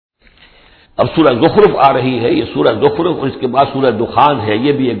اب سورہ زخرف آ رہی ہے، یہ سورہ زخرف اور اس کے بعد سورہ دخان ہے،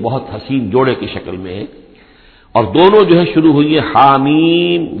 یہ بھی ایک بہت حسین جوڑے کی شکل میں ہے، اور دونوں جو ہے شروع ہوئی ہیں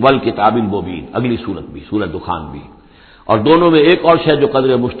حامیم والکتاب المبین، اگلی سورت بھی سورہ دخان بھی، اور دونوں میں ایک اور شے جو قدر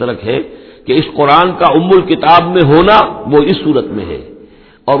مشترک ہے کہ اس قرآن کا ام الکتاب میں ہونا وہ اس سورت میں ہے،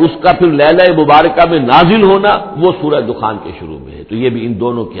 اور اس کا پھر لیلہ مبارکہ میں نازل ہونا وہ سورہ دخان کے شروع میں ہے، تو یہ بھی ان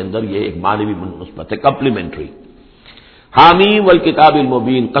دونوں کے اندر یہ ایک معنوی نسبت ہے، کمپلیمنٹری۔ حامیم والکتاب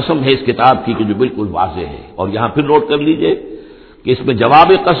المبین، قسم ہے اس کتاب کی کہ جو بالکل واضح ہے، اور یہاں پھر نوٹ کر لیجئے کہ اس میں جواب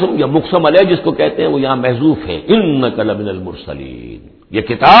قسم یا مقسم علیہ جس کو کہتے ہیں وہ یہاں محذوف ہے، انک لمن المرسلین، یہ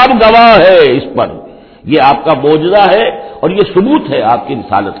کتاب گواہ ہے اس پر، یہ آپ کا معجزہ ہے اور یہ ثبوت ہے آپ کی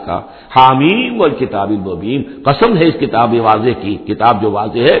رسالت کا۔ حامیم والکتاب المبین، قسم ہے اس کتاب واضح کی، کتاب جو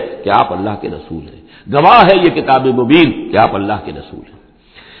واضح ہے کہ آپ اللہ کے رسول ہیں، گواہ ہے یہ کتاب مبین کہ آپ اللہ کے رسول ہیں۔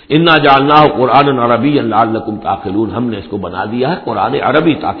 انا جعلناہ قرآنا عربیا لعلکم تعقلون، ہم نے اس کو بنا دیا ہے قرآن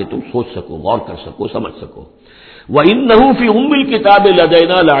عربی تاکہ تم سوچ سکو، غور کر سکو، سمجھ سکو۔ وَإِنَّهُ فِي أُمِّ الْكِتَابِ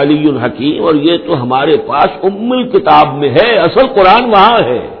لَدَيْنَا لَعَلِيٌّ حَكِيمٌ، اور یہ تو ہمارے پاس ام الکتاب میں ہے، اصل قرآن وہاں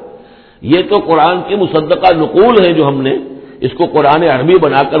ہے، یہ تو قرآن کی مصدقہ نقول ہے جو ہم نے اس کو قرآن عربی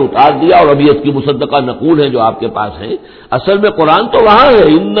بنا کر اتار دیا، اور ابھی اس کی مصدقہ نقول ہے جو آپ کے پاس ہے، اصل میں قرآن تو وہاں ہے۔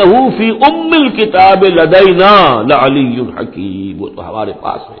 اِنَّهُ فِي أُمِّ الْكِتَابِ لَدَيْنَا لَعَلِيٌّ حَكِيمٌ، وہ تو ہمارے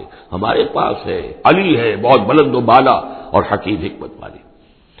پاس ہے، ہمارے پاس ہے، علی ہے، بہت بلند و بالا اور حکیم حکمت والی۔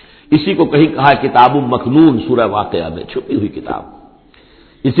 اسی کو کہیں کہا ہے کتاب مکنون، سورہ واقعہ میں چھپی ہوئی کتاب،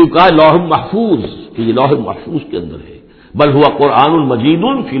 اسی کو کہا ہے لوح محفوظ کہ یہ لوح محفوظ کے اندر ہے، بل ہوا قرآن مجید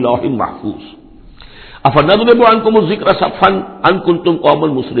فی لوح محفوظ۔ افنضرب عنکم الذکر صفحا ان کنتم قوما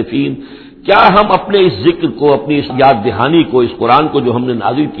مسرفین، کیا ہم اپنے اس ذکر کو، اپنی اس یاد دہانی کو، اس قرآن کو جو ہم نے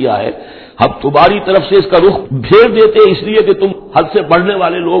نازل کیا ہے، ہم تمہاری طرف سے اس کا رخ پھیر دیتے اس لیے کہ تم حد سے بڑھنے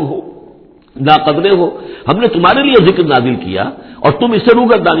والے لوگ ہو، ناقدرے ہو؟ ہم نے تمہارے لیے ذکر نازل کیا اور تم اس سے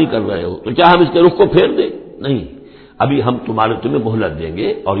روگردانی کر رہے ہو، تو کیا ہم اس کے رخ کو پھیر دیں؟ نہیں، ابھی ہم تمہیں مہلت دیں گے،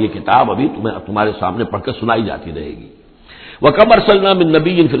 اور یہ کتاب ابھی تمہارے سامنے پڑھ کر سنائی جاتی رہے گی۔ وَكَمْ أَرْسَلْنَا مِن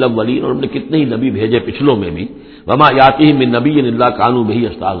نَبِيٍّ فِي الْأَوَّلِينَ، اور ہم نے کتنے ہی نبی بھیجے پچھلوں میں بھی، وَمَا يَأْتِيهِم مِّن نَبِيٍّ إِلَّا كَانُوا بِهِ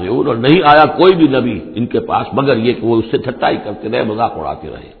يَسْتَهْزِئُونَ، اور نہیں آیا کوئی بھی نبی ان کے پاس مگر یہ کہ وہ اس سے ٹھٹائی کرتے رہے، مذاق اڑاتے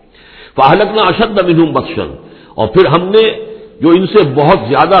رہے۔ فَأَهْلَكْنَا أَشَدَّ مِنْهُمْ بَطْشًا، اور پھر ہم نے جو ان سے بہت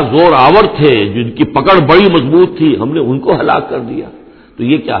زیادہ زور آور تھے، جن کی پکڑ بڑی مضبوط تھی، ہم نے ان کو ہلاک کر دیا۔ تو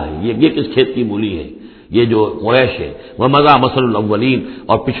یہ کیا ہے؟ یہ کس کھیت کی مولی ہے؟ یہ جو قریش ہے، وَمَضَىٰ مَثَلُ الْأَوَّلِينَ،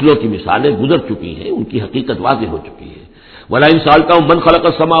 اور پچھلوں کی مثالیں گزر چکی ہیں، ان کی حقیقت واضح ہو چکی ہے۔ وَلَئِن سَأَلْتَهُم مَّنْ خَلَقَ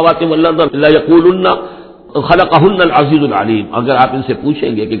السَّمَاوَاتِ وَالْأَرْضَ لَيَقُولُنَّ خَلَقَهُنَّ الْعَزِيزُ الْعَلِيمُ، اگر آپ ان سے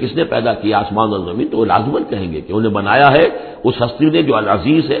پوچھیں گے کہ کس نے پیدا کیا آسمان اور زمین، تو وہ لازماً کہیں گے کہ انہیں بنایا ہے اس ہستی نے جو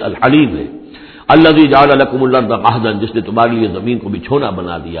العزیز ہے، الحلیم ہے۔ الذی جعل لکم الارض مہدا، جس نے تمہارے لیے زمین کو بچھونا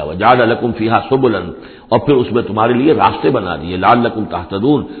بنا دیا، وجعل لکم فیہا سبلا، اور پھر اس میں تمہارے لیے راستے بنا دیے، لعلکم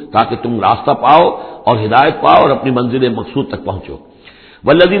تہتدون، تاکہ تم راستہ پاؤ اور ہدایت پاؤ اور اپنی منزل مقصود تک پہنچو۔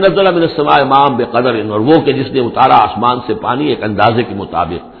 والذی نزل من السماء ماء بقدر، اور وہ کہ جس نے اتارا آسمان سے پانی ایک اندازے کے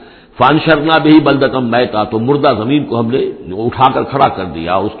مطابق، فانشرنا به بلدۃ میتا، تو مردہ زمین کو ہم نے اٹھا کر کھڑا کر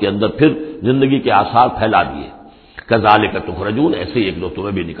دیا، اس کے اندر پھر زندگی کے آثار پھیلا دیے۔ کذالک تخرجون، ایسے ہی ایک دو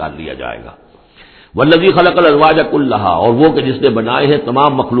تمہیں بھی نکال لیا جائے گا۔ والذی خلق الازواج کلھا، اور وہ کہ جس نے بنائے ہیں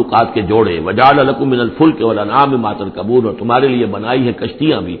تمام مخلوقات کے جوڑے، وجعل لکم من الفلک والانعام ما ترکبون، اور تمہارے لیے بنائی ہیں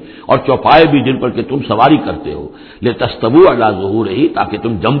کشتیاں بھی اور چوپائے بھی جن پر کہ تم سواری کرتے ہو، لتستووا علی ظہورہ، تاکہ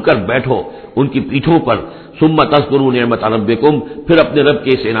تم جم کر بیٹھو ان کی پیٹھوں پر، ثم تذکروا نعمت ربکم، پھر اپنے رب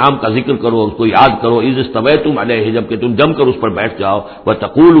کے اس انعام کا ذکر کرو، اس کو یاد کرو، اذ استویتم علیہ، جب کہ تم جم کر اس پر بیٹھ جاؤ،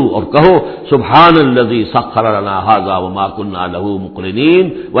 وتقولوا، اور کہو سبحان الذی سخر لنا ھذا وما كنا له مقرنین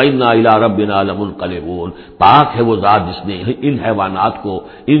وانا الی ربنا لمنقلبون، پاک ہے وہ ذات جس نے ان حیوانات کو،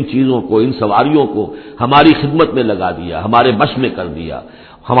 ان چیزوں کو، ان سواریوں کو ہماری خدمت میں لگا دیا، ہمارے بس میں کر دیا،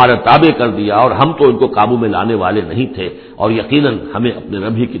 ہمارا تابع کر دیا، اور ہم تو ان کو قابو میں لانے والے نہیں تھے، اور یقیناً ہمیں اپنے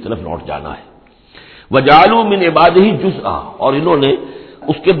رب ہی کی طرف لوٹ جانا ہے۔ وَجَعَلُوا مِنْ عِبَادِهِ جُزْءًا، اور انہوں نے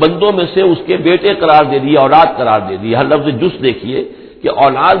اس کے بندوں میں سے اس کے بیٹے قرار دے دیا، اولاد قرار دے دیا۔ ہر لفظ جز دیکھیے کہ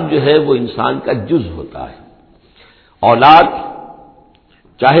اولاد جو ہے وہ انسان کا جز ہوتا ہے۔ اولاد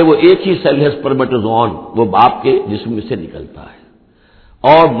چاہے وہ ایک ہی سیل ہے سپرمیٹوزوئن، وہ باپ کے جسم میں سے نکلتا ہے،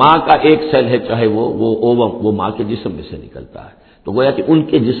 اور ماں کا ایک سیل ہے چاہے وہ اووم، وہ ماں کے جسم میں سے نکلتا ہے، تو گویا کہ ان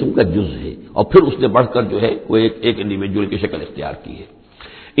کے جسم کا جز ہے، اور پھر اس نے بڑھ کر جو ہے وہ ایک انڈیویجول کی شکل اختیار کی ہے۔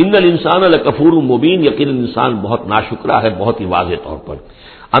 ان الانسان لکفور مبین، یقینا انسان بہت ناشکرا ہے، بہت ہی واضح طور پر۔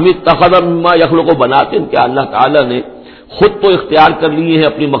 ام اتخذ مما یخلق بنات، کیا اللہ تعالیٰ نے خود تو اختیار کر لیے ہیں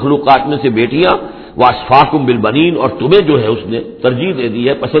اپنی مخلوقات میں سے بیٹیاں، واسفاکم بالبنین، اور تمہیں جو ہے اس نے ترجیح دے دی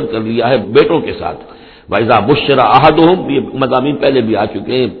ہے، پسند کر لیا ہے بیٹوں کے ساتھ۔ وَإِذَا بُشِّرَ أَحَدُهُمْ، یہ مضامین پہلے بھی آ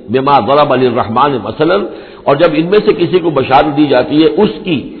چکے ہیں، بِمَا ضَرَبَ لِلرَّحْمَٰنِ مَثَلًا، اور جب ان میں سے کسی کو بشارت دی جاتی ہے اس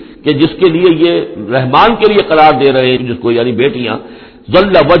کی کہ جس کے لیے یہ رحمان کے لیے قرار دے رہے ہیں، جس کو یعنی بیٹیاں،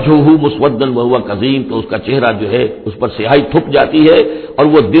 ظل وجهه مسودا وهو كظيم، تو اس کا چہرہ جو ہے اس پر سیاہی تھپ جاتی ہے اور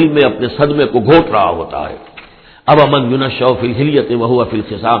وہ دل میں اپنے صدمے کو گھوٹ رہا ہوتا ہے۔ اب امن ينشأ في الحلیۃ وهو في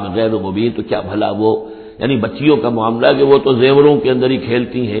الخصام غیر مبین، تو کیا بھلا وہ یعنی بچیوں کا معاملہ کہ وہ تو زیوروں کے اندر ہی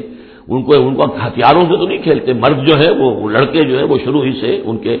کھیلتی ہیں، ان کو ہتھیاروں سے تو نہیں کھیلتے، مرد جو ہے وہ لڑکے جو ہے وہ شروع ہی سے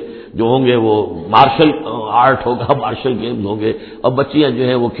ان کے جو ہوں گے وہ مارشل آرٹ ہوگا، مارشل گیمز ہوں گے، اور بچیاں جو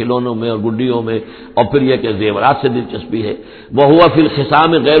ہیں وہ کھلونوں میں اور گڈیوں میں، اور پھر یہ کہ زیورات سے دلچسپی ہے۔ وہ ہوا فی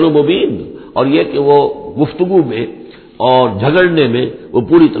الخصام غیر مبین، اور یہ کہ وہ گفتگو میں اور جھگڑنے میں وہ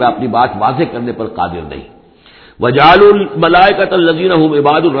پوری طرح اپنی بات واضح کرنے پر قادر نہیں۔ وجعلوا الملائکۃ الذین هم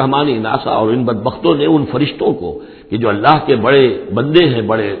عباد الرحمن اناثا، اور ان بدبختوں نے ان فرشتوں کو کہ جو اللہ کے بڑے بندے ہیں،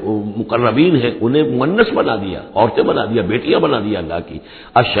 بڑے مقربین ہیں، انہیں مؤنث بنا دیا، عورتیں بنا دیا، بیٹیاں بنا دیا اللہ کی۔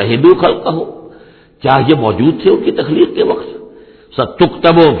 اشہدوا خلقہم، کیا یہ موجود تھے ان کی تخلیق کے وقت؟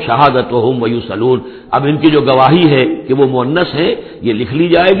 ستکتب شہادتہم ویسألون، اب ان کی جو گواہی ہے کہ وہ مؤنث ہیں یہ لکھ لی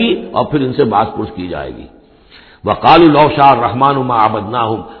جائے گی اور پھر ان سے بات پرس کی جائے گی۔ وقالوا لو شاء الرحمن ما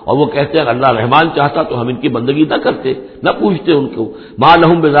عبدناہم، اور وہ کہتے ہیں اللہ رحمان چاہتا تو ہم ان کی بندگی نہ کرتے، نہ پوچھتے ان کو۔ ما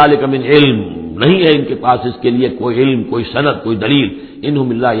لہم بذلک من علم، نہیں ہے ان کے پاس اس کے لیے کوئی علم، کوئی سند، کوئی دلیل۔ انہم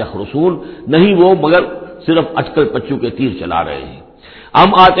الا یخرصون، نہیں وہ مگر صرف اٹکل پچو کے تیر چلا رہے ہیں۔ ام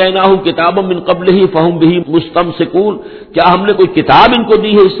آتیناہم کتابا من قبلہ فہم بہ مستمسکون، کیا ہم نے کوئی کتاب ان کو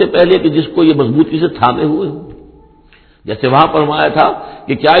دی ہے اس سے پہلے کہ جس کو یہ مضبوطی سے تھامے ہوئے ہوں؟ جیسے وہاں فرمایا تھا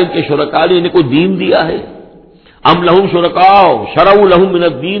کہ کیا ان کے شرکاء نے انہیں کوئی دین دیا ہے؟ ام لہم شرکاء شرعوا لہم من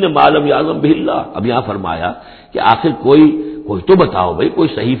الدین ما لم یعظم بہ اللہ، اب یہاں فرمایا کہ آخر کوئی تو بتاؤ بھائی، کوئی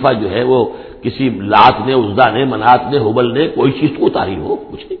صحیفہ جو ہے وہ کسی لات نے، عزا نے، منات نے، ہبل نے کوئی چیز تو اتاری ہو،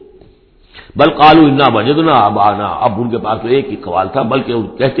 کچھ نہیں۔ بل قالوا انا وجدنا آباءنا، اب ان کے پاس تو ایک ہی قوال تھا، بلکہ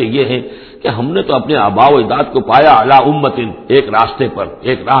کہتے یہ ہیں کہ ہم نے تو اپنے آباء و اجداد کو پایا علی امت، ایک راستے پر،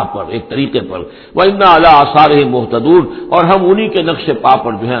 ایک راہ پر، ایک طریقے پر، وانا علی آثارہم مہتدون، اور ہم انہی کے نقش پا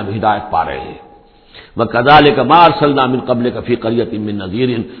پر جو ہے ہم ہدایت پا رہے ہیں۔ وَكَذَلِكَ مَا أَرْسَلْنَا مِن قَبْلِكَ فِي قَرْيَةٍ مِّن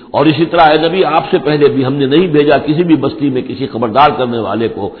نَذِيرٍ، اور اسی طرح اے نبی آپ سے پہلے بھی ہم نے نہیں بھیجا کسی بھی بستی میں کسی خبردار کرنے والے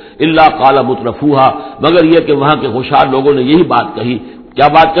کو، الا قال مترفوها، مگر یہ کہ وہاں کے ہوشیار لوگوں نے یہی بات کہی، کیا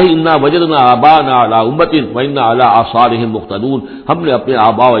بات کہی؟ انا وجدنا آباءنا علی امۃ وانا علی آثارہم مقتدون، ہم نے اپنے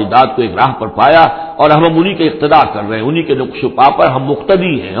آباء و اجداد کو ایک راہ پر پایا اور ہم انہی کے اقتداء کر رہے ہیں، انہی کے نقش و پا پر ہم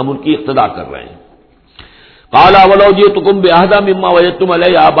مقتدی ہیں، ہم ان کی اقتداء کر رہے ہیں۔ قال ولو جئتکم بأہدی مما وجدتم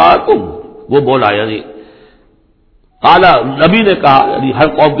علیہ آباءکم، وہ بولا یعنی قال نبی نے کہا، یعنی ہر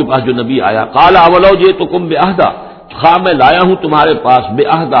قوم کے پاس جو نبی آیا، قال اولو جئتکم بأہدی، خواہ میں لایا ہوں تمہارے پاس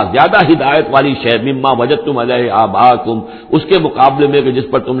بأہدی، زیادہ ہدایت والی شے، مما وجدتم علیہ آباءکم، اس کے مقابلے میں کہ جس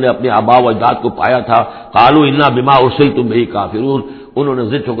پر تم نے اپنے آباء و اجداد کو پایا تھا۔ قالوا انا بما ارسلتم بہ کافرون، انہوں نے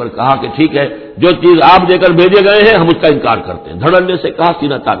ضد ہو کر کہا کہ ٹھیک ہے، جو چیز آپ دے کر بھیجے گئے ہیں ہم اس کا انکار کرتے ہیں، دھڑلے سے کہا،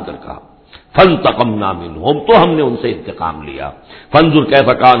 سینہ تان کر کہا۔ فانتقمنا منہم، تو ہم نے ان سے انتقام لیا۔ فانظر کیف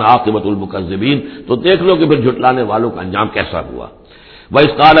کان عاقبۃ المکذبین، تو دیکھ لو کہ پھر جھٹلانے والوں کا انجام کیسا ہوا۔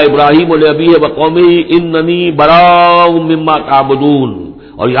 وَإِذْ قَالَ إِبْرَاهِيمُ لِأَبِيهِ وَقَوْمِهِ إِنَّنِي بَرَاءٌ مِّمَّا تَعْبُدُونَ،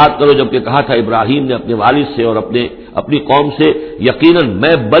 اور یاد کرو جب کہ کہا تھا ابراہیم نے اپنے والد سے اور اپنی قوم سے، یقیناً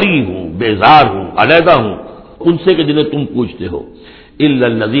میں بری ہوں، بیزار ہوں، علیحدہ ہوں ان سے کہ جنہیں تم پوجتے ہو، الا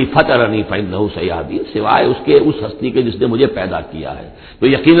الذی فطرنی فانہ سیہدین، سوائے اس کے اس ہستی کے جس نے مجھے پیدا کیا ہے، تو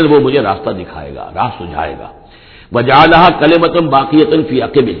یقیناً وہ مجھے راستہ دکھائے گا، راہ سجھائے گا۔ وجعلها کلمۃ باقیۃ فی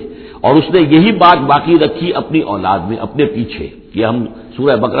عقبہ، اور اس نے یہی بات باقی رکھی اپنی اولاد میں، اپنے پیچھے، یہ ہم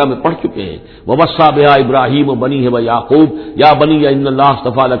سورہ بقرہ میں پڑھ چکے ہیں۔ ووصى بها ابراہیم وبنیہ ویعقوب یا بنی ان اللہ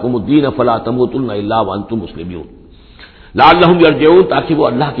اصطفى لكم الدین فلا تموتن الا وانتم مسلمون لعلهم یرجعون، تاکہ وہ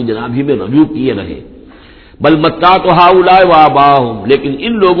اللہ کی جناب ہی میں رجوع کیے رہے۔ بل متعت هؤلاء وآباءهم، لیکن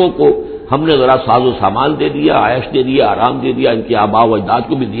ان لوگوں کو ہم نے ذرا ساز و سامان دے دیا، عیش دے دیا، آرام دے دیا، ان کے آباء و اجداد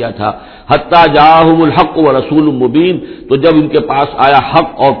کو بھی دیا تھا۔ حتی جاءہم الحق ورسول مبین، تو جب ان کے پاس آیا حق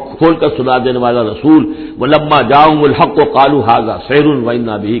اور کھول کر سنا دینے والا رسول، ولما جاءہم الحق قالوا ھذا سحر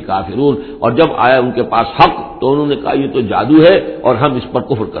وانا بہ کافرون، اور جب آیا ان کے پاس حق تو انہوں نے کہا یہ تو جادو ہے اور ہم اس پر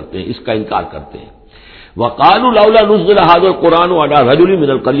کفر کرتے ہیں، اس کا انکار کرتے ہیں۔ وقالوا لولا نزل ھذا القرآن علی رجل من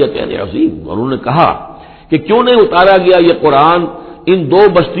القريتين عظیم، اور انہوں نے کہا کہ کیوں نہیں اتارا گیا یہ قرآن ان دو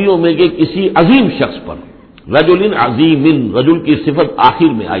بستیوں میں کے کسی عظیم شخص پر۔ رجل عظیم، رجل کی صفت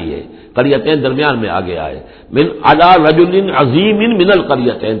آخر میں آئی ہے، قریتین درمیان میں آگے آئے، من علی رجل عظیم من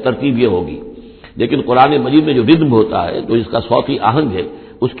القریتین، ترتیب یہ ہوگی، لیکن قرآن مجید میں جو ردم ہوتا ہے تو اس کا صوتی آہنگ ہے،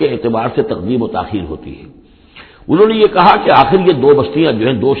 اس کے اعتبار سے تقدیم و تاخیر ہوتی ہے۔ انہوں نے یہ کہا کہ آخر یہ دو بستیاں جو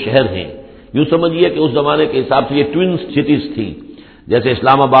ہیں دو شہر ہیں، یوں سمجھیے کہ اس زمانے کے حساب سے یہ ٹوین سٹیز تھیں، جیسے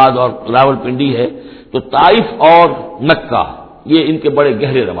اسلام آباد اور راول پنڈی ہے، تو طائف اور مکہ یہ ان کے بڑے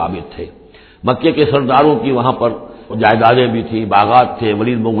گہرے روابط تھے۔ مکے کے سرداروں کی وہاں پر جائیدادیں بھی تھیں، باغات تھے،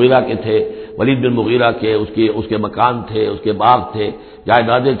 ولید مغیرہ کے تھے، ولید بن مغیرہ کے اس کے مکان تھے، اس کے باغ تھے،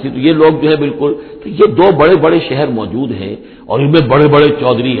 جائیدادیں تھیں، تو یہ لوگ جو ہے بالکل، تو یہ دو بڑے بڑے شہر موجود ہیں اور ان میں بڑے بڑے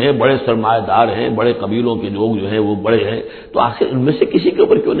چودھری ہیں، بڑے سرمایہ دار ہیں، بڑے قبیلوں کے لوگ جو ہیں وہ بڑے ہیں، تو آخر ان میں سے کسی کے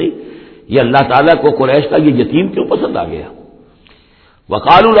اوپر کیوں نہیں؟ یہ اللہ تعالیٰ کو قریش کا یہ یتیم کیوں پسند آ گیا؟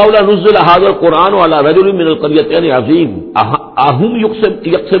 وقالوا لولا نزل هذا القرآن على رجل من القريتين عظيم اهم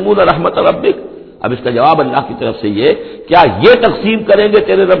يقسمون رحمت ربك۔ اب اس کا جواب اللہ کی طرف سے یہ، کیا یہ تقسیم کریں گے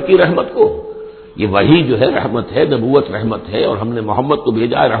تیرے رب کی رحمت کو؟ یہ وہی جو ہے رحمت ہے، نبوت رحمت ہے، اور ہم نے محمد کو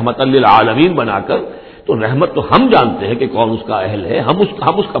بھیجا ہے رحمت للعالمین بنا کر، تو رحمت تو ہم جانتے ہیں کہ کون اس کا اہل ہے، ہم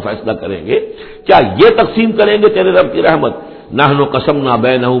اس کا فیصلہ کریں گے۔ کیا یہ تقسیم کریں گے تیرے رب کی رحمت؟ نحن قسمنا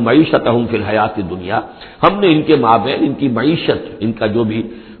بینہم معیشتہم فی الحیات الدنیا، ہم نے ان کے مابین ان کی معیشت، ان کا جو بھی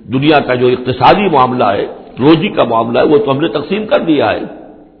دنیا کا جو اقتصادی معاملہ ہے، روزی کا معاملہ ہے، وہ تو ہم نے تقسیم کر دیا ہے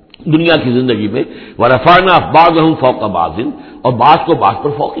دنیا کی زندگی میں۔ ورفعنا بعضهم فوق بعض، اور بعض کو بعض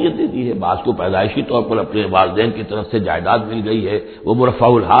پر فوقیت دے دی ہے، بعض کو پیدائشی طور پر اپنے والدین کی طرف سے جائیداد مل گئی ہے، وہ مرفع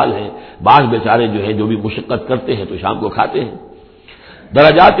الحال ہیں، بعض بیچارے جو ہیں جو بھی مشقت کرتے ہیں تو شام کو کھاتے ہیں۔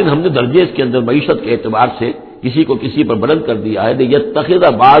 درجات، ہم نے درجے اس کے اندر معیشت کے اعتبار سے کسی کو کسی پر بلند کر دیا ہے، یتخذ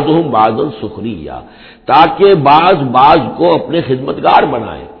بعضهم بعضا سخریا، تاکہ بعض کو اپنے خدمتگار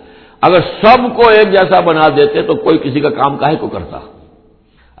بنائیں۔ اگر سب کو ایک جیسا بنا دیتے تو کوئی کسی کا کام کاہے کو کرتا؟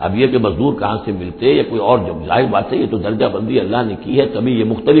 اب یہ کہ مزدور کہاں سے ملتے یا کوئی اور، جب ظاہر بات ہے یہ تو درجہ بندی اللہ نے کی ہے، تبھی یہ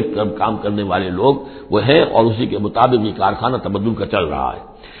مختلف کام کرنے والے لوگ وہ ہیں، اور اسی کے مطابق یہ کارخانہ تبدل کا چل رہا ہے۔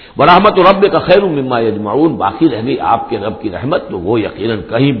 ورحمت ربک خیر مما یجمعون، باقی رہ گئی آپ کے رب کی رحمت، تو وہ یقیناً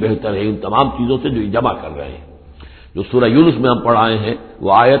کہیں بہتر ہے ان تمام چیزوں سے جو یہ جمع کر رہے ہیں۔ جو سورہ یونس میں ہم پڑھائے ہیں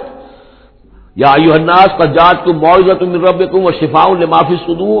وہ آیت، یا ایھا الناس قد جاءتکم موعظۃ من ربکم وشفاء لما فی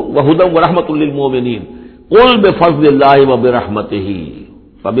الصدور وہدی ورحمۃ للمؤمنین قل بفضل اللہ وبرحمتہ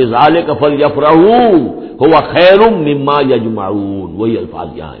فبذلک فلیفرحوا ھو خیر مما یجمعون، وہی الفاظ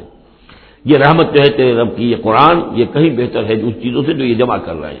یہاں ہیں۔ یہ رحمت جو ہے تیرے رب کی، یہ قرآن، یہ کہیں بہتر ہے اس چیزوں سے جو یہ جمع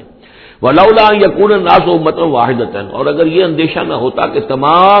کر رہے ہیں۔ وَلَوْلَا أَن يَكُونَ النَّاسُ أُمَّةً وَاحِدَةً، اور اگر یہ اندیشہ نہ ہوتا کہ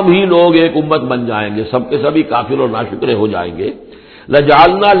تمام ہی لوگ ایک امت بن جائیں گے، سب کے سبھی کافر اور ناشکرے ہو جائیں گے،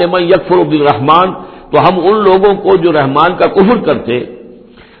 لَجَعَلْنَا لِمَن يَكْفُرُ بِالرَّحْمَٰنِ، تو ہم ان لوگوں کو جو رحمان کا کفر کرتے،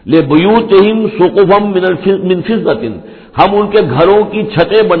 لِبُيُوتِهِمْ سُقُفًا مِّن فِضَّةٍ، ہم ان کے گھروں کی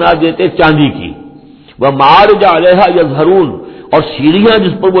چھتیں بنا دیتے چاندی کی، وَمَعَارِجَ عَلَيْهَا يَظْهَرُونَ، اور سیڑھیاں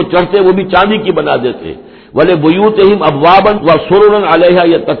جس پر وہ چڑھتے وہ بھی چاندی کی بنا دیتے، وَلِبُيُوتِهِمْ أَبْوَابًا وَسُرُرًا عَلَيْهَا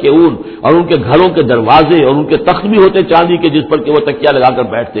يَتَّكِئُونَ، اور ان کے گھروں کے دروازے اور ان کے تخت بھی ہوتے چاندی کے جس پر کہ وہ تکیہ لگا کر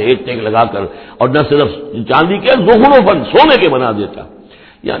بیٹھتے، ایک ٹیک لگا کر، اور نہ صرف چاندی کے، زخرفاً، سونے کے بنا دیتا۔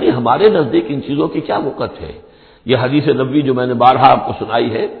 یعنی ہمارے نزدیک ان چیزوں کی کیا وقت ہے؟ یہ حدیث نبوی جو میں نے بارہا آپ کو سنائی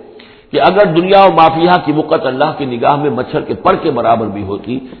ہے کہ اگر دنیا و مافیہ کی وقت اللہ کی نگاہ میں مچھر کے پر کے برابر بھی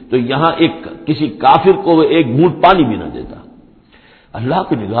ہوتی تو یہاں کسی کافر کو وہ ایک گھونٹ پانی بھی نہ دیتا۔ اللہ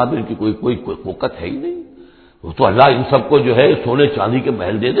کی نگاہ میں ان کی کوئی وقت ہے ہی نہیں، وہ تو اللہ ان سب کو جو ہے سونے چاندی کے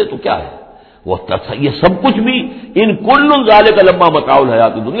محل دے دے تو کیا ہے، وہ یہ سب کچھ بھی، ان کل ذالک لما متاع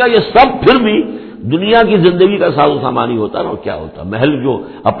الحیات دنیا، یہ سب پھر بھی دنیا کی زندگی کا ساز و سامان ہی ہوتا نا، اور کیا ہوتا؟ محل جو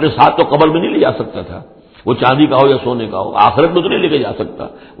اپنے ساتھ تو قبر میں نہیں لے جا سکتا تھا، وہ چاندی کا ہو یا سونے کا ہو، آخرت میں تو نہیں لے کے جا سکتا،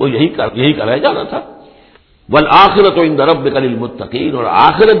 وہ یہی کا رہ جانا تھا۔ والآخرۃ عند ربک للمتقین، اور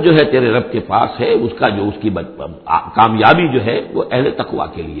آخرت جو ہے تیرے رب کے پاس ہے، اس کا جو اس کی کامیابی جو ہے وہ اہل تقوی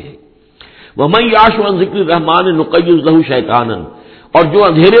کے لیے ہے۔ وَمَن يَعْشُ عَن ذِكْرِ الرَّحْمَٰنِ نُقَيِّضْ لَهُ شَيْطَانًا، اور جو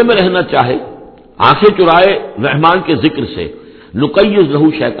اندھیرے میں رہنا چاہے، آنکھیں چرائے رحمان کے ذکر سے، نُقَيِّضْ لَهُ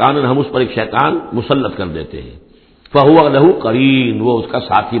شَيْطَانًا، ہم اس پر ایک شیطان مسلط کر دیتے ہیں، فَهُوَ لَهُ قَرِينٌ، وہ اس کا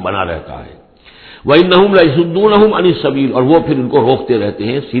ساتھی بنا رہتا ہے، وَإِنَّهُمْ لَيَصُدُّونَهُمْ عَنِ السَّبِيلِ، اور وہ پھر ان کو روکتے رہتے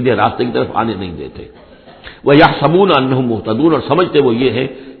ہیں، سیدھے راستے کی طرف آنے نہیں دیتے، وَيَحْسَبُونَ أَنَّهُمْ مُهْتَدُونَ، اور سمجھتے وہ یہ ہے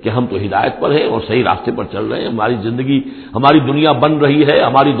کہ ہم تو ہدایت پر ہیں اور صحیح راستے پر چل رہے ہیں، ہماری زندگی، ہماری دنیا بن رہی ہے،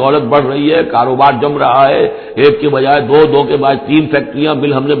 ہماری دولت بڑھ رہی ہے، کاروبار جم رہا ہے، ایک کے بجائے دو کے بعد 3 فیکٹریاں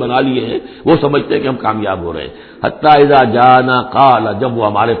مل ہم نے بنا لیے ہیں، وہ سمجھتے ہیں کہ ہم کامیاب ہو رہے ہیں۔ حتیٰ اذا جانا قال، جب وہ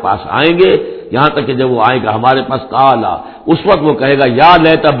ہمارے پاس آئیں گے، یہاں تک کہ جب وہ آئے گا ہمارے پاس، قال، اس وقت وہ کہے گا یا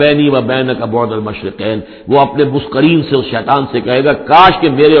لیت بینی و بینک بعد المشرقین، وہ اپنے مسکرین سے، اس شیطان سے کہے گا کاش کہ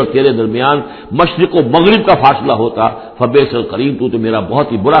میرے اور تیرے درمیان مشرق و مغرب کا فاصلہ ہوتا، فبئس القرین، تو میرا بہت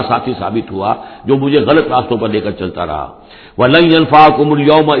ہی برا ساتھی ثابت ہوا جو مجھے غلط راستوں پر لے کر چلتا رہا۔ وَلَن يَنفَعَكُمُ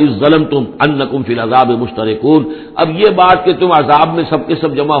الْيَوْمَ إِذ ظَّلَمْتُمْ أَنَّكُمْ فِي الْعَذَابِ مُشْتَرِكُونَ، اب یہ بات کہ تم عذاب میں سب کے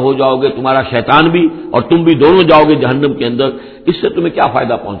سب جمع ہو جاؤ گے، تمہارا شیطان بھی اور تم بھی دونوں جاؤ گے جہنم کے اندر، اس سے تمہیں کیا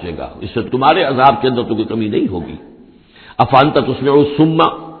فائدہ پہنچے گا؟ اس سے تمہارے عذاب کے اندر تو کوئی کمی نہیں ہوگی۔ أَفَأَنْتَ تُسْمِعُ الصُّمَّ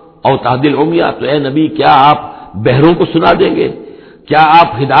أَوْ تَهْدِي الْعُمْيَ، تو اے نبی کیا آپ بہروں کو سنا دیں گے؟ کیا آپ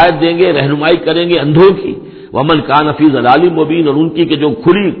ہدایت دیں گے، رہنمائی کریں گے اندھوں کی؟ وَمَنْ كَانَ فِي ضَلَالٍ مُبِينٍ، اور ان کی کہ جو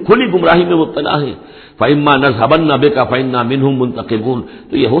کھلی گمراہی میں مبتلا ہیں، فَإِمَّا نَذْهَبَنَّ بِكَ فَإِنَّا مِنْهُمْ مُنْتَقِمُونَ،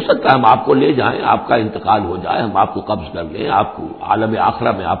 تو یہ ہو سکتا ہے ہم آپ کو لے جائیں، آپ کا انتقال ہو جائے، ہم آپ کو قبض کر لیں، آپ کو عالم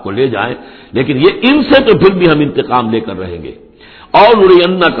آخرہ میں آپ کو لے جائیں، لیکن یہ ان سے تو پھر بھی ہم انتقام لے کر رہیں گے۔ اور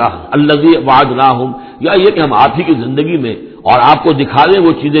نُرِيَنَّكَ الَّذِي وَعَدْنَاهُمْ، یا یہ کہ ہم آپ ہی کی زندگی میں اور آپ کو دکھا دیں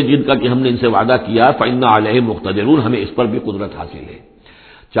وہ چیزیں جن کا کہ ہم نے ان سے وعدہ کیا، فَإِنَّا عَلَيْهِمْ مُقْتَدِرُونَ، ہمیں اس پر بھی قدرت حاصل ہے،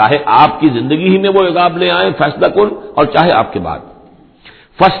 چاہے آپ کی زندگی ہی میں وہ عذاب لے آئیں فیصلہ کن، اور چاہے آپ کے بعد۔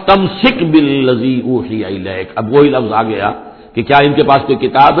 فَاسْتَمْسِكْ بِالَّذِي أُوحِيَ إِلَيْكَ، اب وہی لفظ آ گیا کہ کیا ان کے پاس کوئی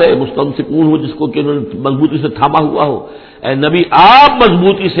کتاب ہے مستمسکون ہو جس کو کہ انہوں نے مضبوطی سے تھاما ہوا ہو؟ اے نبی آپ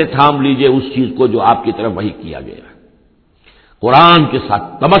مضبوطی سے تھام لیجئے اس چیز کو جو آپ کی طرف وحی کیا گیا ہے، قرآن کے ساتھ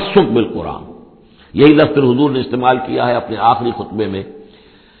تمسک بالقرآن۔ یہی لفظ پھر حضور نے استعمال کیا ہے اپنے آخری خطبے میں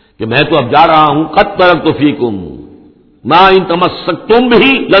کہ میں تو اب جا رہا ہوں، قد ترکت فیکم ما ان تمسکتم بہ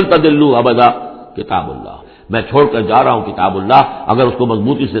لن تضلوا ابدا، کتاب اللہ، میں چھوڑ کر جا رہا ہوں کتاب اللہ، اگر اس کو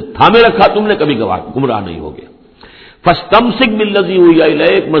مضبوطی سے تھامے رکھا تم نے کبھی گمراہ نہیں ہوگے۔ فاستمسک بالذی اوحی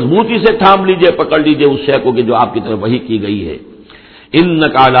الیک، مضبوطی سے تھام لیجئے، پکڑ لیجئے اس شے کو کہ جو آپ کی طرف وحی کی گئی ہے۔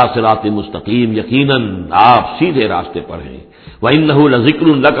 انک علی صراط مستقیم، یقیناً آپ سیدھے راستے پر ہیں۔ وانہ لذکر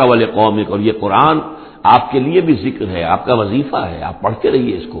لک ولقومک، اور یہ قرآن آپ کے لیے بھی ذکر ہے، آپ کا وظیفہ ہے، آپ پڑھتے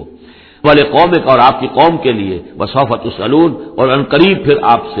رہیے اس کو۔ ولقومک، اور آپ کی قوم کے لیے۔ وسوف تسألون، اور ان قریب پھر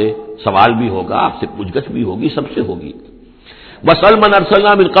آپ سے سوال بھی ہوگا، آپ سے پوچھ گچھ بھی ہوگی، سب سے ہوگی۔ وَاسْأَلْ مَنْ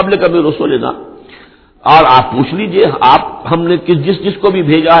أَرْسَلْنَا مِنْ قَبْلِكَ مِنْ رُسُلِنَا، اور آپ پوچھ لیجئے آپ ہم نے جس کو بھی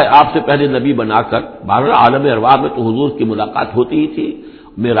بھیجا ہے آپ سے پہلے نبی بنا کر۔ بہرحال عالم ارواح میں تو حضور کی ملاقات ہوتی ہی تھی،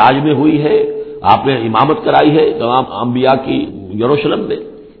 معراج میں ہوئی ہے، آپ نے امامت کرائی ہے تمام انبیاء کی یروشلم میں،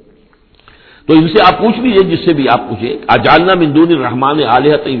 تو ان سے آپ پوچھ لیجئے جس سے بھی آپ پوچھیں۔ اجعلنا من دون الرحمن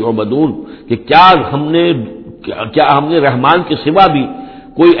آلہۃ یعبدون، کہ کیا ہم نے رحمان کے سوا بھی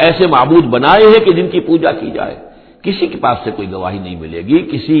کوئی ایسے معبود بنائے ہیں کہ جن کی پوجا کی جائے؟ کسی کے پاس سے کوئی گواہی نہیں ملے گی،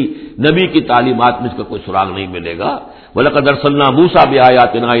 کسی نبی کی تعلیمات میں اس کا کوئی سراغ نہیں ملے گا۔ وَلَقَدْ أَرْسَلْنَا مُوسَىٰ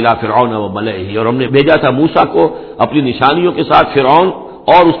بِآيَاتِنَا إِلَىٰ فِرْعَوْنَ وَمَلَئِهِ، اور ہم نے بھیجا تھا موسیٰ کو اپنی نشانیوں کے ساتھ فرعون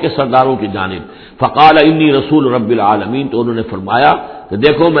اور اس کے سرداروں کی جانب۔ فَقَالَ إِنِّي رَسُولُ رَبِّ الْعَالَمِينَ، تو انہوں نے فرمایا کہ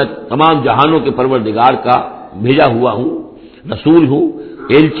دیکھو میں تمام جہانوں کے پروردگار کا بھیجا ہوا ہوں، رسول ہوں،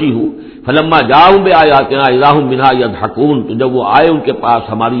 ایلچی ہوں۔ فلما جاؤں بآیاتنا اذا هم منها يضحكون، تو جب وہ آئے ان کے پاس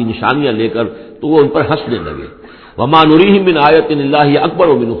ہماری نشانیاں لے کر تو وہ ان پر ہنسنے لگے۔ وما نريهم من آیۃ الا هي اکبر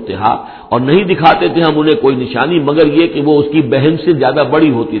من اختها، اور نہیں دکھاتے تھے ہم انہیں کوئی نشانی مگر یہ کہ وہ اس کی بہن سے زیادہ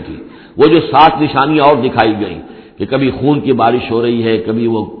بڑی ہوتی تھی۔ وہ جو 7 نشانیاں اور دکھائی گئیں کہ کبھی خون کی بارش ہو رہی ہے، کبھی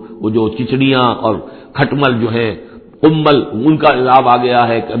وہ جو چچڑیاں اور کھٹمل جو ہے قمل ان کا عذاب آ گیا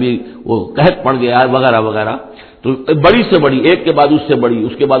ہے، کبھی وہ قحط پڑ گیا ہے وغیرہ وغیرہ، تو بڑی سے بڑی ایک کے بعد اس سے بڑی،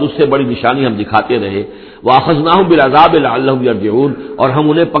 اس کے بعد اس سے بڑی نشانی ہم دکھاتے رہے۔ وَأَخَذْنَاهُمْ بِالْعَذَابِ لَعَلَّهُمْ يَرْجِعُونَ، اور ہم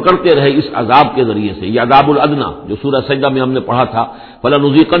انہیں پکڑتے رہے اس عذاب کے ذریعے سے، یہ عذاب الادنیٰ جو سورہ سجدہ میں ہم نے پڑھا تھا،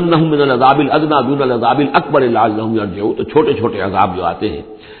 فَلَنُذِيقَنَّهُم مِّنَ الْعَذَابِ الْأَدْنَىٰ دُونَ الْعَذَابِ الْأَكْبَرِ لَعَلَّهُمْ يَرْجِعُونَ، تو چھوٹے چھوٹے عذاب جو آتے ہیں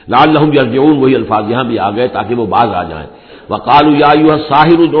لَعَلَّهُمْ يَرْجِعُونَ، وہی الفاظ یہاں بھی آ گئے تاکہ وہ باز آ جائیں۔ وَقَالُوا يَا أَيُّهَا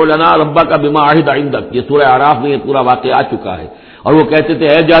السَّاحِرُ ادْعُ لَنَا رَبَّكَ بِمَا عَهِدَ عِندَكَ، یہ سورہ اعراف میں یہ پورا واقعہ آ چکا ہے، اور وہ کہتے تھے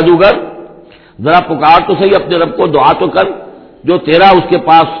اے جادوگر ذرا پکار تو صحیح اپنے رب کو، دعا تو کر جو تیرا اس کے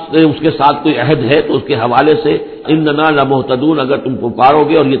پاس اس کے ساتھ کوئی عہد ہے تو اس کے حوالے سے اننا لمہتدون، اگر تم پکارو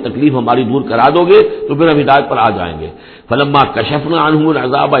گے اور یہ تکلیف ہماری دور کرا دو گے تو پھر ہم ہدایت پر آ جائیں گے۔ فلما کشفنا عنہم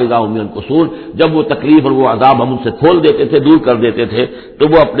العذاب اذا هم ينكثون، جب وہ تکلیف اور وہ عذاب ہم ان سے کھول دیتے تھے، دور کر دیتے تھے، تو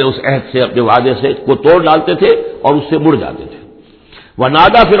وہ اپنے اس عہد سے، اپنے وعدے سے کو توڑ ڈالتے تھے اور اس سے مڑ جاتے تھے۔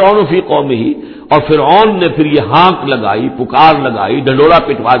 ونادى فرعون في قومه، اور فرعون نے پھر یہ ہانک لگائی، پکار لگائی، ڈنڈورا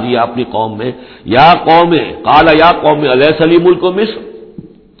پٹوا دیا اپنی قوم میں، یا قوم، قال یا قوم الیس لی ملک مصر،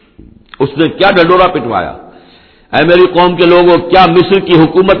 اس نے کیا ڈنڈورا پٹوایا، اے میری قوم کے لوگوں کیا مصر کی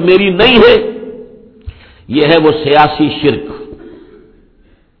حکومت میری نہیں ہے؟ یہ ہے وہ سیاسی شرک،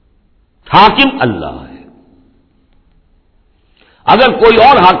 حاکم اللہ ہے، اگر کوئی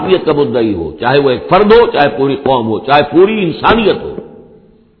اور حاکمیت کا مدعی ہو، چاہے وہ ایک فرد ہو، چاہے پوری قوم ہو، چاہے پوری انسانیت ہو،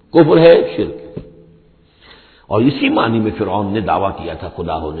 کفر ہے، شرک ہے۔ اور اسی معنی میں فرعون نے دعویٰ کیا تھا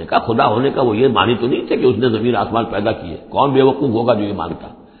خدا ہونے کا۔ خدا ہونے کا وہ یہ معنی تو نہیں تھا کہ اس نے زمین آسمان پیدا کیے، کون بیوقوف ہوگا جو یہ مانتا؟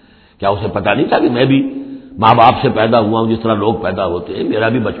 کیا اسے پتہ نہیں تھا کہ میں بھی ماں باپ سے پیدا ہوا ہوں جس طرح لوگ پیدا ہوتے ہیں، میرا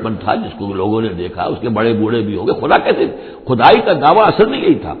بھی بچپن تھا جس کو لوگوں نے دیکھا، اس کے بڑے بوڑھے بھی ہوں گے، خدا کیسے؟ خدائی کا دعویٰ اصل میں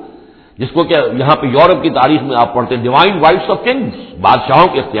یہی تھا جس کو کہ یہاں پہ یورپ کی تاریخ میں آپ پڑھتے ہیں ڈیوائن رائٹس آف کنگز، بادشاہوں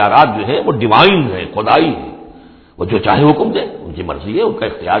کے اختیارات جو ہیں وہ ڈیوائن ہیں، خدائی ہے، وہ جو چاہے حکم دے، ان کی مرضی ہے، ان کا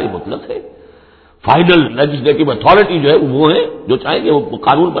اختیار مطلق ہے، فائنل لیجسلیٹو اتھارٹی جو ہے وہ ہے، جو چاہیں گے وہ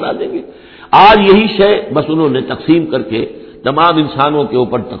قانون بنا دیں گے۔ آج یہی شے بس انہوں نے تقسیم کر کے تمام انسانوں کے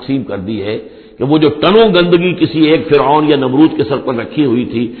اوپر تقسیم کر دی ہے کہ کہ وہ جو ٹنوں گندگی کسی ایک فرعون یا نمرود کے سر پر رکھی ہوئی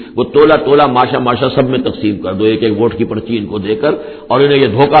تھی وہ تولا تولا ماشا ماشا سب میں تقسیم کر دو، ایک ایک ووٹ کی پرچی ان کو دے کر، اور انہیں یہ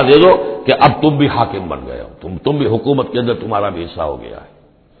دھوکہ دے دو کہ اب تم بھی حاکم بن گئے ہو، تم بھی حکومت کے اندر تمہارا بھی حصہ ہو گیا ہے۔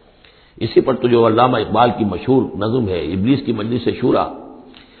 اسی پر تو جو علامہ اقبال کی مشہور نظم ہے ابلیس کی مجلس شورا،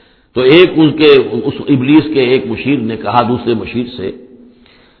 تو ایک اس ابلیس کے ایک مشیر نے کہا دوسرے مشیر سے،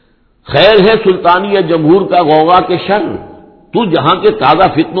 خیر ہے سلطانی جمہور کا غوغا کے شن، تو جہاں کے تازہ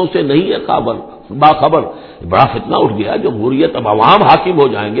فتنوں سے نہیں ہے باخبر۔ بڑا فتنہ اٹھ گیا، جمہوریت، اب عوام حاکم ہو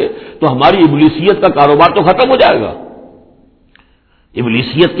جائیں گے تو ہماری ابلیسیت کا کاروبار تو ختم ہو جائے گا۔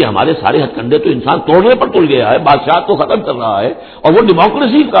 ابلیسیت کے ہمارے سارے ہتھ کنڈے تو انسان توڑنے پر تل گیا ہے، بادشاہ تو ختم کر رہا ہے اور وہ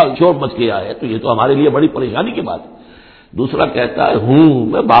ڈیموکریسی کا شور مچ گیا ہے، تو یہ تو ہمارے لیے بڑی پریشانی کی بات ہے۔ دوسرا کہتا ہے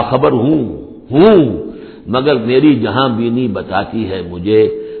میں باخبر ہوں مگر میری جہاں بینی بتاتی ہے مجھے،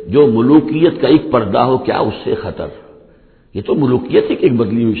 جو ملوکیت کا ایک پردہ ہو کیا اس سے خطر۔ یہ تو ملوکیت کی ایک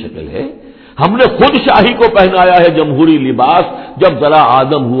بدلی ہوئی شکل ہے، ہم نے خود شاہی کو پہنایا ہے جمہوری لباس، جب ذرا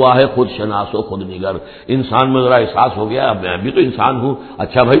آدم ہوا ہے خود شناس و خود نگر، انسان میں ذرا احساس ہو گیا میں بھی تو انسان ہوں،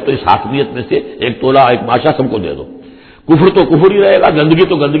 اچھا بھائی تو اس حاکمیت میں سے ایک تولا ایک ماشا سب کو دے دو، کفر تو کفر ہی رہے گا، گندگی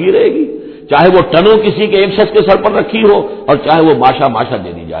تو گندگی رہے گی، چاہے وہ ٹنوں کسی کے ایک شخص کے سر پر رکھی ہو اور چاہے وہ ماشا ماشا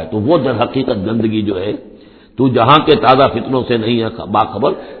دے دی جائے، تو وہ در حقیقت گندگی جو ہے تو جہاں کے تازہ فتنوں سے نہیں ہے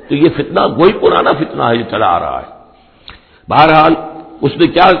باخبر، تو یہ فتنہ وہی پرانا فتنہ ہے جو چلا آ رہا ہے۔ بہرحال اس نے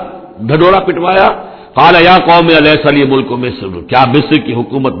کیا ڈھڈورا پٹوایا، قال یا قوم الیس لی ملک مصر، کیا مصر کی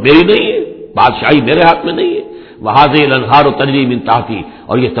حکومت میری نہیں ہے، بادشاہی میرے ہاتھ میں نہیں ہے، وہذہ الانہار تجری من تحتی،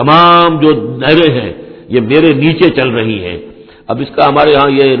 اور یہ تمام جو نہریں ہیں یہ میرے نیچے چل رہی ہیں۔ اب اس کا ہمارے ہاں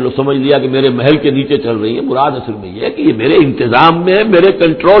یہ سمجھ لیا کہ میرے محل کے نیچے چل رہی ہے، مراد اصل میں یہ ہے کہ یہ میرے انتظام میں ہے، میرے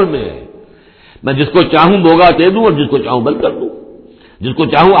کنٹرول میں ہے، میں جس کو چاہوں بوگا دے دوں اور جس کو چاہوں بند کر دوں، جس کو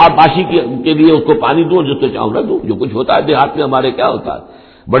چاہوں آبپاشی کے لیے اس کو پانی دوں اور جس کو چاہوں نہ دوں۔ جو کچھ ہوتا ہے دیہات میں ہمارے کیا ہوتا ہے،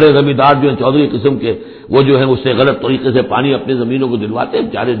 بڑے زمیندار جو ہیں چودھری قسم کے، وہ جو ہیں اس سے غلط طریقے سے پانی اپنی زمینوں کو دلواتے ہیں،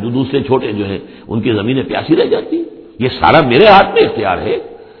 بیچارے دوسرے چھوٹے جو ہیں ان کی زمینیں پیاسی رہ جاتی ہیں۔ یہ سارا میرے ہاتھ میں اختیار ہے۔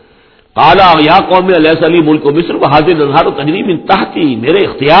 قال یا قوم الیس لی ملک مصر وہذہ الانہار تجری من تحتی، میرے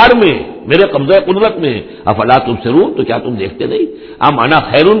اختیار میں، میرے قبضہ قدرت میں، افلا تبصرون، تو کیا تم دیکھتے نہیں؟ ام انا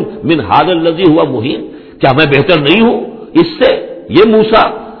خیر من ھذا الذی هو مہین، کیا میں بہتر نہیں ہوں اس سے؟ یہ موسیٰ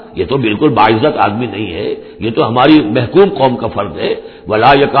یہ تو بالکل باعزت آدمی نہیں ہے، یہ تو ہماری محکوم قوم کا فرد ہے،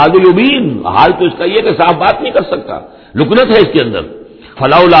 ولا یکاد یبین، حال تو اس کا یہ کہ صاف بات نہیں کر سکتا، لکنت ہے اس کے اندر۔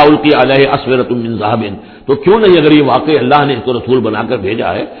 فلولا القی علیہ اسورۃ من ذہب، تو کیوں نہیں اگر یہ واقعی اللہ نے اس کو رسول بنا کر بھیجا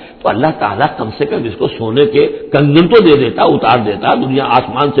ہے تو اللہ تعالیٰ کم سے کم اس کو سونے کے کنگن تو دے دیتا، اتار دیتا، دنیا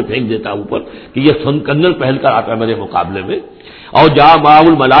آسمان سے پھینک دیتا اوپر کہ یہ کنگن پہن کر آتا میرے مقابلے میں، اور جا معه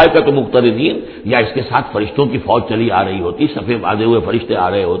الملائکۃ مقترنین، یا اس کے ساتھ فرشتوں کی فوج چلی آ رہی ہوتی، صفے باندھے ہوئے فرشتے آ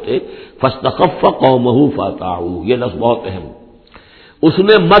رہے ہوتے۔ فاستخف قومه فاطاعوه، یہ لفظ بہت اہم، اس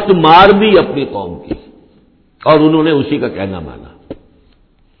نے مت مار دی اپنی قوم کی اور انہوں نے اسی کا کہنا مانا۔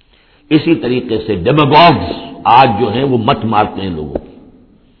 اسی طریقے سے ڈیماگوگز آج جو ہیں وہ مت مارتے ہیں لوگوں کی،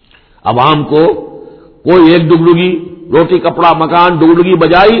 عوام کو کوئی ایک ڈگڈگی روٹی کپڑا مکان ڈگڈگی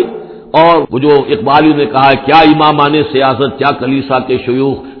بجائی، اور وہ جو اقبالی نے کہا ہے کیا امامان سیاست کیا کلیسا کے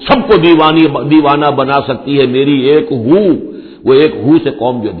شیوخ، سب کو دیوانہ بنا سکتی ہے میری ایک ہو، وہ ایک ہو سے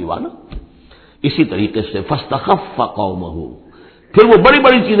قوم جو دیوانہ۔ اسی طریقے سے فاستخف قومہ، پھر وہ بڑی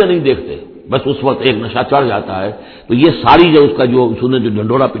بڑی چیزیں نہیں دیکھتے، بس اس وقت ایک نشہ چڑھ جاتا ہے، تو یہ ساری جو اس کا جو اس نے جو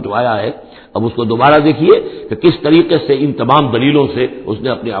ڈنڈورا پٹوایا ہے، اب اس کو دوبارہ دیکھیے کہ کس طریقے سے ان تمام دلیلوں سے اس نے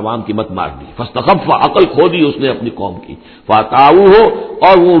اپنے عوام کی مت مار دی۔ فاستخف، عقل کھو دی اس نے اپنی قوم کی، فاطاعوہ،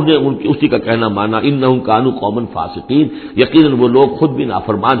 اور وہ نے اسی کا کہنا مانا، انہم کانوا قوما فاسقین، یقیناً وہ لوگ خود بھی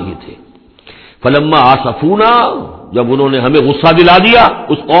نافرمان ہی تھے۔ فلما آسفونا، جب انہوں نے ہمیں غصہ دلا دیا،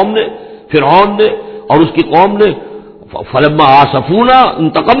 اس قوم نے، فرعون نے اور اس کی قوم نے، فلما آسفونا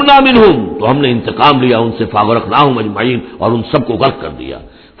انتقمنا منہم، تو ہم نے انتقام لیا ان سے، فاغرقناہم اجمعین، اور ان سب کو غرق کر دیا۔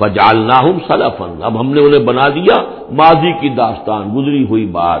 فجعلناہم سلفا، اب ہم نے انہیں بنا دیا ماضی کی داستان، گزری ہوئی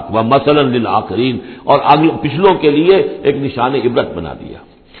بات، ومثلا للآخرین، اور پچھلوں کے لیے ایک نشان عبرت بنا دیا۔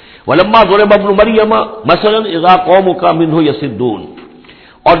 ولما ضرب ابن مریم مثلا اذا قومک منہ یصدون،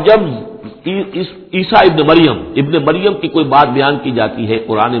 اور جب عیسیٰ ابن مریم کی کوئی بات بیان کی جاتی ہے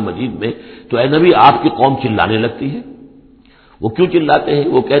قرآن مجید میں تو اے نبی آپ کی قوم چلانے لگتی ہے۔ وہ کیوں چلاتے ہیں؟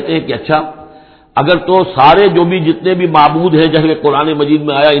 وہ کہتے ہیں کہ اچھا اگر تو سارے جو بھی جتنے بھی معبود ہیں جیسے قرآن مجید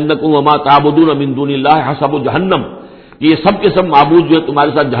میں آیا انکم وما تعبدون من دون اللہ حسب جہنم، یہ سب کے سب معبود جو ہے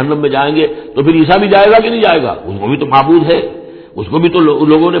تمہارے ساتھ جہنم میں جائیں گے، تو پھر عیسیٰ بھی جائے گا کہ نہیں جائے گا؟ اس کو بھی تو معبود ہے، اس کو بھی تو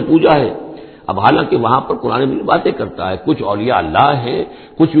لوگوں نے پوجا ہے۔ اب حالانکہ وہاں پر قرآن مجید باتیں کرتا ہے، کچھ اولیاء اللہ ہیں،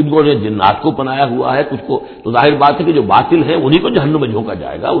 کچھ ان کو نے جنات کو بنایا ہوا ہے، کچھ کو، تو ظاہر بات ہے کہ جو باطل ہیں انہیں کو جہنم میں جھونکا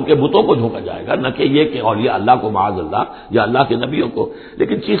جائے گا، ان کے بتوں کو جھونکا جائے گا، نہ کہ یہ کہ اولیاء اللہ کو معاذ اللہ یا اللہ کے نبیوں کو،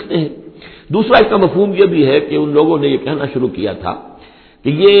 لیکن چیختے ہیں۔ دوسرا اس کا مفہوم یہ بھی ہے کہ ان لوگوں نے یہ کہنا شروع کیا تھا کہ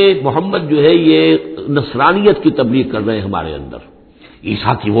یہ محمد جو ہے یہ نصرانیت کی تبلیغ کر رہے ہیں ہمارے اندر،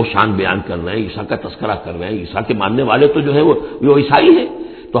 عیسیٰ کی وہ شان بیان کر رہے ہیں، عیسیٰ کا تذکرہ کر رہے ہیں، عیسیٰ کے ماننے والے تو جو ہے وہ عیسائی ہیں،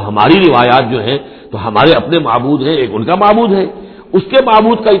 تو ہماری روایات جو ہیں تو ہمارے اپنے معبود ہیں، ایک ان کا معبود ہے، اس کے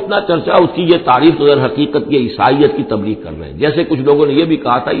معبود کا اتنا چرچا، اس کی یہ تعریف تو در حقیقت یہ عیسائیت کی تبلیغ کر رہے ہیں۔ جیسے کچھ لوگوں نے یہ بھی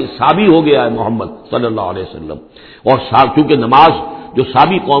کہا تھا یہ سابی ہو گیا ہے محمد صلی اللہ علیہ وسلم، اور کیونکہ نماز جو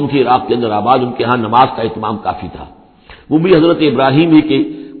سابی قوم تھی عراق کے اندر آباد، ان کے ہاں نماز کا اہتمام کافی تھا، وہ بھی حضرت ابراہیم ہی کے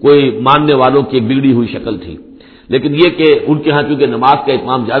کوئی ماننے والوں کی ایک بگڑی ہوئی شکل تھی، لیکن یہ کہ ان کے ہاں چونکہ نماز کا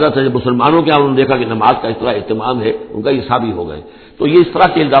اہتمام زیادہ تھا، جب مسلمانوں کے ہاں انہوں نے دیکھا کہ نماز کا اس طرح اہتمام ہے، ان کا یہ سابی ہو گئے، تو یہ اس طرح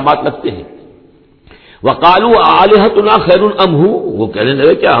کے الزامات لگتے ہیں۔ وقالوا آلہتنا خیر ام ہو، وہ کہنے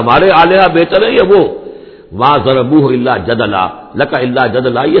لگے کیا ہمارے آلہہ بہتر ہیں یا وہ؟ ما ضربوہ الا جدلا لک الا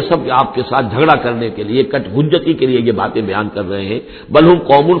جدلا، یہ سب آپ کے ساتھ جھگڑا کرنے کے لیے، کٹ حجتی کے لیے یہ باتیں بیان کر رہے ہیں، بل ہم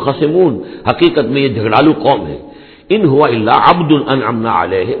قوم خصمون، حقیقت میں یہ جھگڑالو قوم ہے۔ ان ہوا الا عبد انعمنا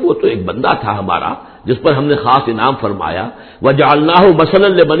علیہ، وہ تو ایک بندہ تھا ہمارا جس پر ہم نے خاص انعام فرمایا، وجعلناہ مثلا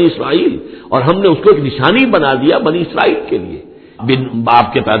لبنی اسرائیل، اور ہم نے اس کو ایک نشانی بنا دیا بنی اسرائیل کے لیے، بن باپ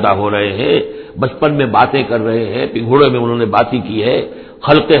کے پیدا ہو رہے ہیں، بچپن میں باتیں کر رہے ہیں، پنگھوڑے میں انہوں نے باتیں کی ہے،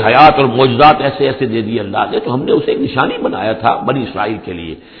 خلق حیات اور معجزات ایسے ایسے دے دیے اللہ نے، تو ہم نے اسے ایک نشانی بنایا تھا بنی اسرائیل کے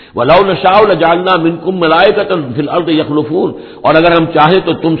لیے۔ وَلَوْ نَشَاءُ لَجَعَلْنَا مِنكُم مَلَائِكَةً فِي الْأَرْضِ يَخْلُفُونَ، اور اگر ہم چاہیں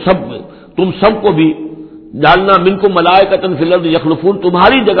تو تم سب کو بھی جعلنا منکم ملائکۃ فی الارض یخلفون،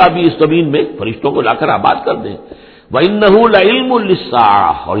 تمہاری جگہ بھی اس زمین میں فرشتوں کو لا کر آباد کر دیں۔ وَإِنَّهُ لَعِلْمٌ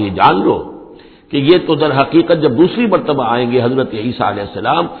لِلسَّاعَةِ، اور یہ جان لو کہ یہ تو در حقیقت جب دوسری مرتبہ آئیں گے حضرت عیسیٰ علیہ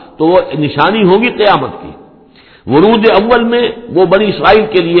السلام تو وہ نشانی ہوگی قیامت کی۔ ورود اول میں وہ بنی اسرائیل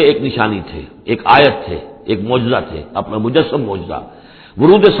کے لیے ایک نشانی تھے، ایک آیت تھے، ایک معجزہ تھے، اپنا مجسم معجزہ۔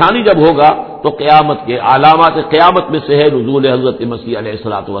 ورود ثانی جب ہوگا تو قیامت کے علامات قیامت میں سے ہے نزول حضرت مسیح علیہ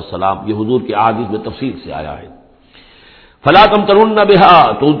الصلوۃ والسلام، یہ حضور کی احادیث میں تفصیل سے آیا ہے۔ فلا تمترن بہا،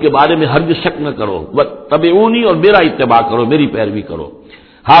 تو ان کے بارے میں ہرگز شک نہ کرو، واتبعونی، اور میرا اتباع کرو، میری پیروی کرو۔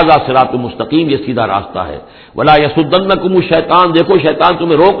 ھذا صراط مستقیم، یہ سیدھا راستہ ہے۔ ولا یصدنکم الشیطان، دیکھو شیطان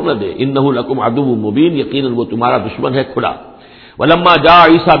تمہیں روک نہ دے، انہ لکم عدو مبین، یقیناً وہ تمہارا دشمن ہے کھلا۔ ولما جاء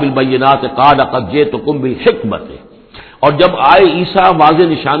عیسیٰ بالبینات قال قد جئتکم بالحکمۃ، اور جب آئے عیسیٰ واضح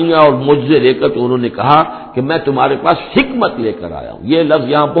نشانیاں اور معجزے لے کر تو انہوں نے کہا کہ میں تمہارے پاس حکمت لے کر آیا ہوں۔ یہ لفظ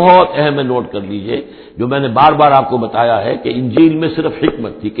یہاں بہت اہم ہے، نوٹ کر لیجئے، جو میں نے بار بار آپ کو بتایا ہے کہ انجیل میں صرف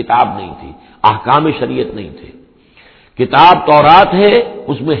حکمت تھی، کتاب نہیں تھی، احکام شریعت نہیں تھے۔ کتاب تورات ہے،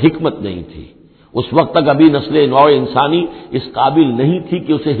 اس میں حکمت نہیں تھی، اس وقت تک ابھی نسل نوع انسانی اس قابل نہیں تھی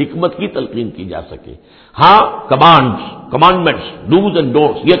کہ اسے حکمت کی تلقین کی جا سکے۔ ہاں کمانڈمنٹس، ڈوز اینڈ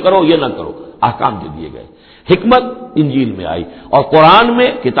ڈونٹس، یہ کرو یہ نہ کرو، احکام دے دیے گئے۔ حکمت انجیل میں آئی، اور قرآن میں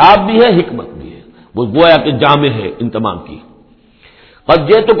کتاب بھی ہے حکمت بھی ہے، وہ گویا کہ جامع ہے ان تمام کی۔ قد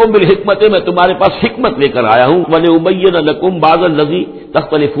جئتکم بالحکمت، میں تمہارے پاس حکمت لے کر آیا ہوں، ولأبین لکم بعض الذی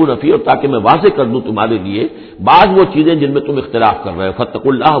تختلفون فیہ، اور تاکہ میں واضح کر دوں تمہارے لیے بعض وہ چیزیں جن میں تم اختلاف کر رہے ہو۔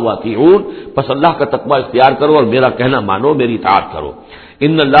 فاتقوا اللہ واطیعون، پس اللہ کا تقوی اختیار کرو اور میرا کہنا مانو، میری اطاعت کرو۔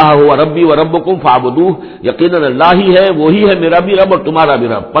 ان اللہ هو ربی وربکم فاعبدوہ، یقیناً اللہ ہی ہے، وہی ہے میرا بھی رب اور تمہارا بھی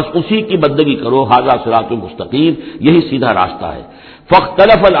رب، بس اسی کی بندگی کرو۔ ھذا صراط مستقیم، یہی سیدھا راستہ ہے۔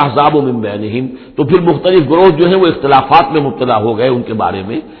 فاختلف الاحزاب من بینہم، تو پھر مختلف گروہ جو ہیں وہ اختلافات میں مبتلا ہو گئے ان کے بارے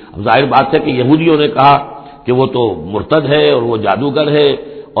میں۔ اب ظاہر بات ہے کہ یہودیوں نے کہا کہ وہ تو مرتد ہے اور وہ جادوگر ہے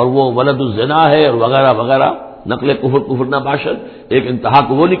اور وہ ولد الزنا ہے اور وغیرہ وغیرہ، نقل کفر نباشد۔ ایک انتہا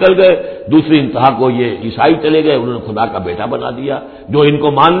کو وہ نکل گئے، دوسری انتہا کو یہ عیسائی چلے گئے، انہوں نے خدا کا بیٹا بنا دیا، جو ان کو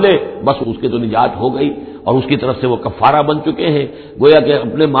مان لے بس اس کے تو نجات ہو گئی، اور اس کی طرف سے وہ کفارہ بن چکے ہیں، گویا کہ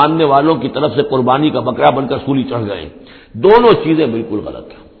اپنے ماننے والوں کی طرف سے قربانی کا بکرا بن کر سولی چڑھ گئے۔ دونوں چیزیں بالکل غلط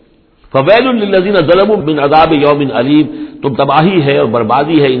ہیں۔ فویل للذین ظلموا من عذاب یوم علیم، تو تباہی ہے اور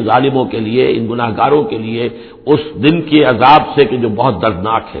بربادی ہے ان ظالموں کے لیے، ان گناہ گاروں کے لیے اس دن کے عذاب سے کہ جو بہت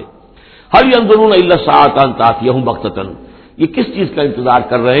دردناک ہے۔ هل ينظرون الا الساعة ان تأتيهم بغتة، یہ کس چیز کا انتظار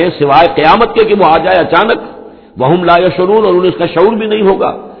کر رہے ہیں سوائے قیامت کے کہ وہ آ جائے اچانک۔ وهم لا يشعرون، اور انہیں اس کا شعور بھی نہیں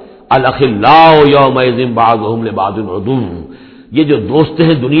ہوگا۔ الاخلاء يومئذ بعضهم لبعض عدو، یہ جو دوست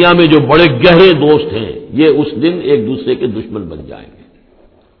ہیں دنیا میں جو بڑے گہرے دوست ہیں، یہ اس دن ایک دوسرے کے دشمن بن جائیں گے۔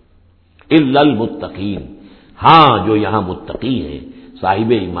 الا المتقین، ہاں جو یہاں متقی ہیں، صاحب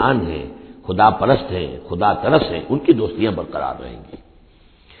ایمان ہیں، خدا پرست ہیں، خدا ترس ہیں، ان کی دوستیاں برقرار رہیں گی،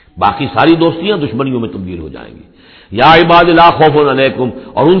 باقی ساری دوستیاں دشمنیوں میں تبدیل ہو جائیں گی۔ یا عباد لا خوف علیکم،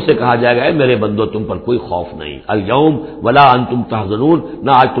 اور ان سے کہا جائے گا اے میرے بندو تم پر کوئی خوف نہیں، الیوم ولا انتم تحزنون،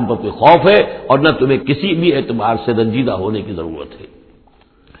 نہ آج تم پر کوئی خوف ہے اور نہ تمہیں کسی بھی اعتبار سے رنجیدہ ہونے کی ضرورت ہے۔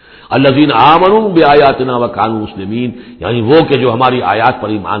 الذین آمنوا بآیاتنا وکانوا مسلمین، یعنی وہ کہ جو ہماری آیات پر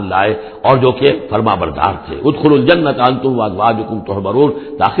ایمان لائے اور جو کہ فرما بردار تھے. ادخلوا الجنۃ انتم وازواجکم تحبرون،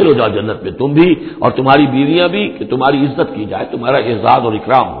 داخل ہو جاؤ جنت میں تم بھی اور تمہاری بیویاں بھی، کہ تمہاری عزت کی جائے، تمہارا اعزاز اور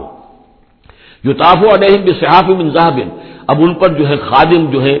اکرام ہو. یطاف علیہم بصحاف من ذهب، اب ان پر جو ہے خادم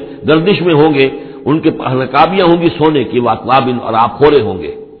جو ہے گردش میں ہوں گے، ان کے رکابیاں ہوں گی سونے کی، واکواب اور آبخورے ہوں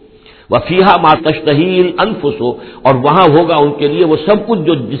گے. وفیہا ما تشتہی الانفس، اور وہاں ہوگا ان کے لیے وہ سب کچھ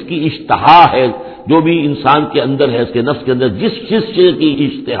جو جس کی اشتہا ہے، جو بھی انسان کے اندر ہے، اس کے نفس کے اندر جس چیز کی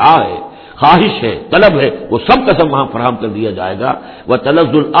اشتہا ہے، خواہش ہے، طلب ہے، وہ سب کا سب وہاں فراہم کر دیا جائے گا.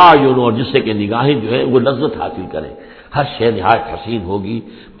 وتلذ الاعین، اور جس سے کہ نگاہیں جو ہے وہ لذت حاصل کریں. ہر شے نہایت حسین ہوگی،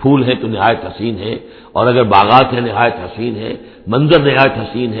 پھول ہے تو نہایت حسین ہے، اور اگر باغات ہیں نہایت حسین ہے، منظر نہایت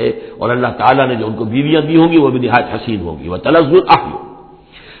حسین ہے، اور اللہ تعالیٰ نے جو ان کو بیویاں دی ہوں گی وہ بھی نہایت حسین ہوگی. وتلذ الاعین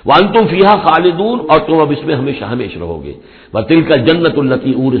وانتم فیہا خالدون، اور تم اب اس میں ہمیشہ ہمیشہ رہو گے. وتلک الجنۃ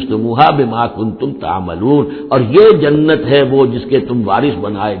التی اورثتموہا بما کنتم تعملون، اور یہ جنت ہے وہ جس کے تم وارث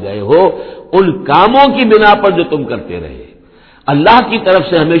بنائے گئے ہو ان کاموں کی بنا پر جو تم کرتے رہے. اللہ کی طرف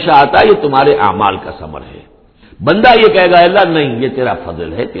سے ہمیشہ آتا ہے یہ تمہارے اعمال کا ثمر ہے. بندہ یہ کہے گا اللہ نہیں، یہ تیرا فضل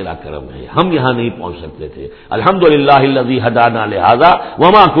ہے، تیرا کرم ہے، ہم یہاں نہیں پہنچ سکتے تھے. الحمدللہ الذی ہدانا لہذا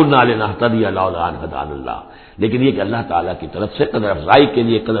وما كنا لنہتدی لولا ان ہدانا اللہ. لیکن یہ کہ اللہ تعالیٰ کی طرف سے قدر افزائی کے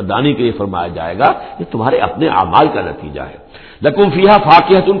لیے، قدر دانی کے لیے فرمایا جائے گا، یہ تمہارے اپنے اعمال کا نتیجہ ہے. لکم فیہا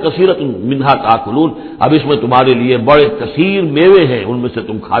فاکہۃ کثیرۃ منہا تاکلون، اب اس میں تمہارے لیے بڑے کثیر میوے ہیں، ان میں سے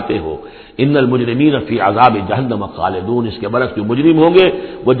تم کھاتے ہو. ان المجرمین فی عذاب جہنم خالدون، اس کے برعکس جو مجرم ہوں گے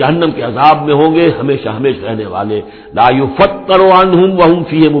وہ جہنم کے عذاب میں ہوں گے ہمیشہ ہمیشہ رہنے والے. لا یفتر عنہم وہم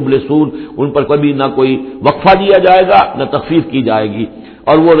فیہ مبلسون، ان پر کبھی نہ کوئی وقفہ دیا جائے گا نہ تخفیف کی جائے گی،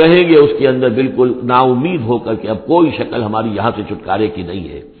 اور وہ رہیں گے اس کے اندر بالکل نا امید ہو کر کہ اب کوئی شکل ہماری یہاں سے چھٹکارے کی نہیں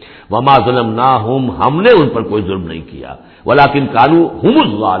ہے. وما ظلمناہم، ہم نے ان پر کوئی ظلم نہیں کیا، ولکن کانوا هم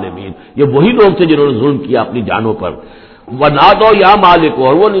الظالمین، یہ وہی لوگ تھے جنہوں نے ظلم کیا اپنی جانوں پر. ونادوا یا مالک،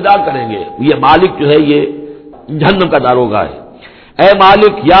 اور وہ ندا کریں گے، یہ مالک جو ہے یہ جہنم کا داروغہ ہے. اے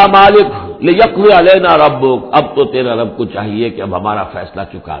مالک، یا مالک لیقضی علینا ربک، اب تو تیرا رب کو چاہیے کہ اب ہمارا فیصلہ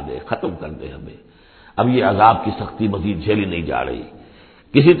چکا دے، ختم کر دے ہمیں، اب یہ عذاب کی سختی مزید جھیلی نہیں جا رہی.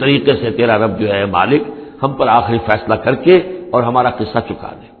 کسی طریقے سے تیرا رب جو ہے مالک ہم پر آخری فیصلہ کر کے اور ہمارا قصہ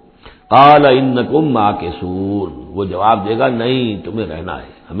چکا دے. قال انکم ماکثون، وہ جواب دے گا نہیں، تمہیں رہنا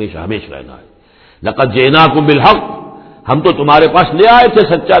ہے، ہمیشہ ہمیشہ رہنا ہے. لقد جئناکم بالحق، ہم تو تمہارے پاس لے آئے تھے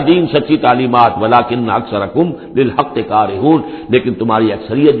سچا دین، سچی تعلیمات. ولکن اکثرکم للحق کارہون، لیکن تمہاری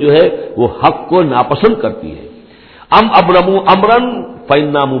اکثریت جو ہے وہ حق کو ناپسند کرتی ہے. ام ابرموا امرا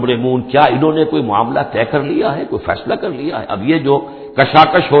فإنا مبرمون، کیا انہوں نے کوئی معاملہ طے کر لیا ہے، کوئی فیصلہ کر لیا ہے؟ اب یہ جو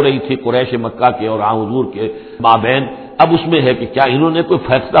کشاکش ہو رہی تھی قریش مکہ کے اور حضور کے مابین، اب اس میں ہے کہ کیا انہوں نے کوئی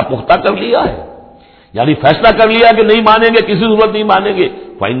فیصلہ پختہ کر لیا ہے، یعنی فیصلہ کر لیا کہ نہیں مانیں گے، کسی صورت نہیں مانیں گے.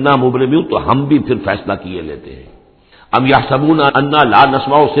 فإنا مبرمون، تو ہم بھی پھر فیصلہ کیے لیتے ہیں. ام یحسبون انا لا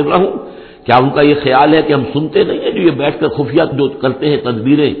نسمع سرهم، کیا ان کا یہ خیال ہے کہ ہم سنتے نہیں ہیں جو یہ بیٹھ کر خفیہ جو کرتے ہیں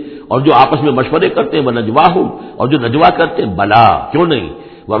تدبیریں اور جو آپس میں مشورے کرتے ہیں، ونجواہم، اور جو نجوا کرتے ہیں، بلا کیوں نہیں.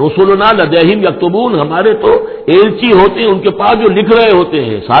 ورسلنا لدیہم یکتبون، ہمارے تو ایلچی ہوتے ہیں ان کے پاس جو لکھ رہے ہوتے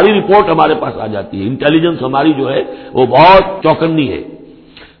ہیں، ساری رپورٹ ہمارے پاس آ جاتی ہے. انٹیلیجنس ہماری جو ہے وہ بہت چوکنی ہے.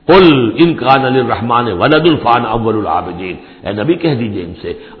 قل ان کان للرحمن ولد فانا اول العابدین، اے نبی کہہ دیجئے ان سے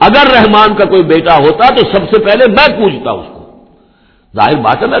اگر رحمان کا کوئی بیٹا ہوتا تو سب سے پہلے میں پوجتا اس کو. ظاہر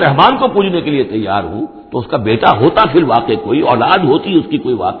بات ہے میں رحمان کو پوجنے کے لیے تیار ہوں، تو اس کا بیٹا ہوتا پھر واقع کوئی اولاد ہوتی اس کی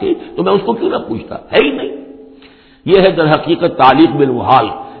کوئی واقع، تو میں اس کو کیوں نہ پوچھتا. ہے ہی نہیں. یہ ہے در حقیقت تعلیق بالمحال،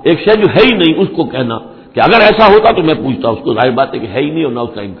 ایک شے جو ہے ہی نہیں اس کو کہنا کہ اگر ایسا ہوتا تو میں پوچھتا اس کو. ظاہر بات ہے کہ ہے ہی نہیں اور نہ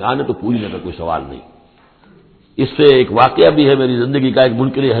اس کا امکان ہے، تو پوچھنے کا کوئی سوال نہیں. اس سے ایک واقعہ بھی ہے میری زندگی کا، ایک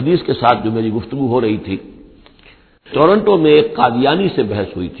منکر حدیث کے ساتھ جو میری گفتگو ہو رہی تھی. ٹورنٹو میں ایک قادیانی سے بحث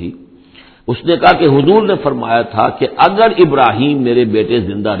ہوئی تھی. اس نے کہا کہ حضور نے فرمایا تھا کہ اگر ابراہیم میرے بیٹے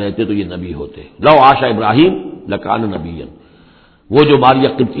زندہ رہتے تو یہ نبی ہوتے. لو عاش ابراہیم لکان نبیا، وہ جو ماریہ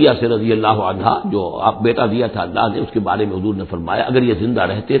قبطیہ سے رضی اللہ عنہا جو آپ بیٹا دیا تھا اللہ نے، اس کے بارے میں حضور نے فرمایا اگر یہ زندہ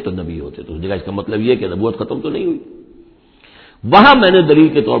رہتے تو نبی ہوتے. تو اس نے کہا اس کا مطلب یہ کہ نبوت ختم تو نہیں ہوئی. وہاں میں نے دلیل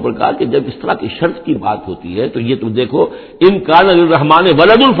کے طور پر کہا کہ جب اس طرح کی شرط کی بات ہوتی ہے تو یہ تم دیکھو، ان کان للرحمن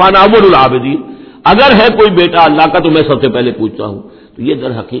ولد فانا اول العابدین، اگر ہے کوئی بیٹا اللہ کا تو میں سب سے پہلے پوچھتا ہوں. تو یہ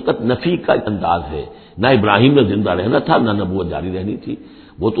در حقیقت نفی کا انداز ہے. نہ ابراہیم نے زندہ رہنا تھا نہ نبوت جاری رہنی تھی.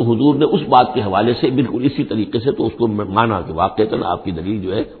 وہ تو حضور نے اس بات کے حوالے سے بالکل اسی طریقے سے تو اس کو مانا کہ واقعتاً آپ کی دلیل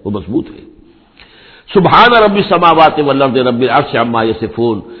جو ہے وہ مضبوط ہے. سبحان رب السماوات والارض رب العرش عما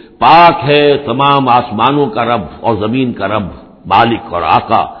یصفون، پاک ہے تمام آسمانوں کا رب اور زمین کا رب، مالک اور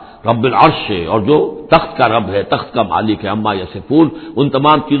آقا، رب العرش سے، اور جو تخت کا رب ہے، تخت کا مالک ہے، عما یصفون، ان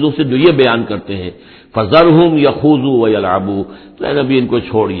تمام چیزوں سے جو یہ بیان کرتے ہیں، فذرہم یخوضوا ویلعبوا، تو اے نبی ان کو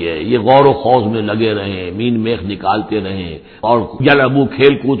چھوڑیے، یہ غور و خوض میں لگے رہیں، مین میخ نکالتے رہیں، اور یلعبوا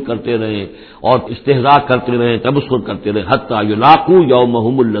کھیل کود کرتے رہیں، اور استہزاء کرتے رہیں، تبصر کرتے رہیں، حتی یلاقوا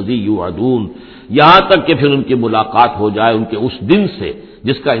یومہم الذی یوعدون، یہاں تک کہ پھر ان کی ملاقات ہو جائے ان کے اس دن سے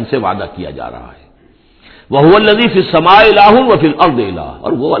جس کا ان سے وعدہ کیا جا رہا ہے۔ وَهُوَ الَّذِي فِي السَّمَاءِ إِلَٰهٌ وَفِي الْأَرْضِ إِلَٰهٌ،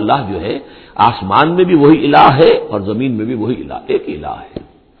 اور وہ اللہ جو ہے آسمان میں بھی وہی الہ ہے اور زمین میں بھی وہی الہ، ایک الہ ہے۔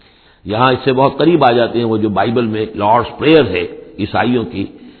 یہاں اس سے بہت قریب آ جاتے ہیں وہ جو بائبل میں لارڈس پریئر ہے عیسائیوں کی،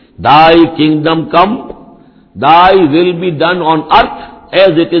 دائی کنگڈم کم دائی will be done on earth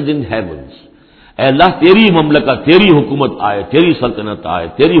as it is in havens, اے اللہ تیری مملکت، تیری حکومت آئے، تیری سلطنت آئے،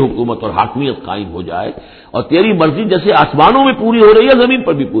 تیری حکومت اور حاکمیت قائم ہو جائے، اور تیری مرضی جیسے آسمانوں میں پوری ہو رہی ہے زمین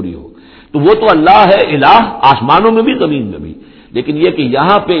پر بھی پوری ہو۔ تو وہ تو اللہ ہے الہ، آسمانوں میں بھی زمین میں بھی، لیکن یہ کہ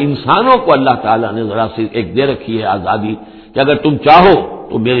یہاں پہ انسانوں کو اللہ تعالیٰ نے ذرا سی ایک دے رکھی ہے آزادی کہ اگر تم چاہو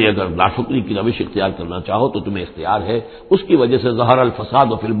تو میری اگر ناشکری کی روش اختیار کرنا چاہو تو تمہیں اختیار ہے۔ اس کی وجہ سے ظہر الفساد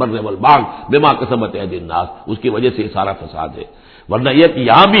فی البر والبحر بما کسبت ایدی الناس، اس کی وجہ سے یہ سارا فساد ہے، ورنہ یہ کہ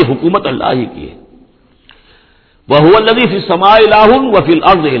یہاں بھی حکومت اللہ ہی کی ہے۔ وَهُوَ الَّذِي فِي السَّمَاءِ إِلَٰهٌ وَفِي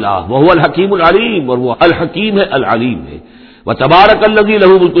الْأَرْضِ إِلَٰهٌ وَهُوَ الْحَكِيمُ الْعَلِيمُ، اور وہ الحکیم ہے العلیم ہے۔ وَتَبَارَكَ الَّذِي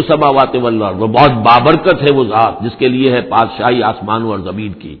لَهُ مُلْكُ السَّمَاوَاتِ وَالْأَرْضِ، وہ بہت بابرکت ہے وہ ذات جس کے لیے ہے بادشاہی آسمانوں اور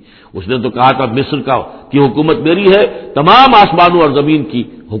زمین کی۔ اس نے تو کہا تھا مصر کی حکومت میری ہے، تمام آسمانوں اور زمین کی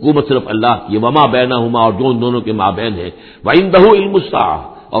حکومت صرف اللہ کی، وما بینہما، اور جو ان دونوں کے مابین ہے، وعندہ علم الساعہ،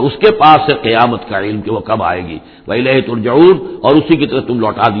 اور اس کے پاس ہے قیامت کا علم کہ وہ کب آئے گی، وإلیہ ترجعون، اور اسی کی طرف تم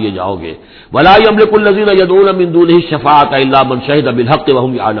لوٹا دیے جاؤ گے۔ ولا یملک الذین یدعون من دونہ الشفاعۃ الا من شہد بالحق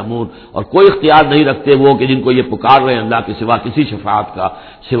وهم یعلمون، اور کوئی اختیار نہیں رکھتے وہ کہ جن کو یہ پکار رہے ہیں اللہ کے سوا کسی شفاعت کا،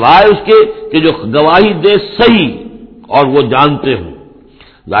 سوائے اس کے کہ جو گواہی دے صحیح اور وہ جانتے ہوں۔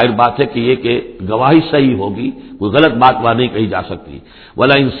 ظاہر بات ہے کہ یہ کہ گواہی صحیح ہوگی، کوئی غلط بات وہاں نہیں کہی جا سکتی۔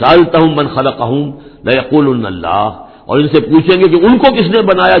 وَلَئِن سَأَلْتَهُم مَّن خَلَقَهُم لَّيَقُولُنَّ اللَّهُ، اور ان سے پوچھیں گے کہ ان کو کس نے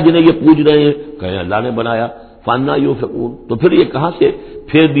بنایا جنہیں یہ پوچھ رہے ہیں، کہیں اللہ نے بنایا۔ فَأَنَّىٰ يُؤْفَكُونَ، تو پھر یہ کہاں سے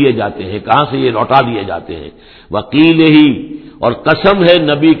پھیر دیے جاتے ہیں، کہاں سے یہ لوٹا دیے جاتے ہیں۔ وَقِيلِهِ، اور قسم ہے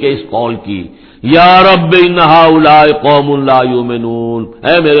نبی کے اس قول کی، یا رب ان هؤلاء قوم لا يؤمنون،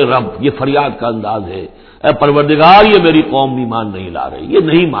 اے میرے رب، یہ فریاد کا انداز ہے، اے پروردگار یہ میری قوم ایمان نہیں لا رہے، یہ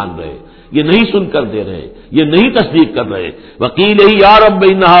نہیں مان رہے، یہ نہیں سن کر دے رہے، یہ نہیں تصدیق کر رہے۔ وَقِيلِهِ یا رب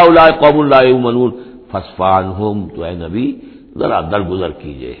ان هؤلاء قوم لا يؤمنون فاصفح عنهم، تو اے نبی ذرا درگزر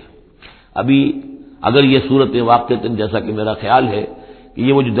کیجئے۔ ابھی اگر یہ صورت واقعتاً جیسا کہ میرا خیال ہے کہ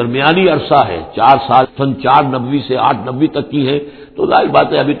یہ وہ جو درمیانی عرصہ ہے 4 سال سن 490 سے 890 تک کی ہے، تو ظاہر بات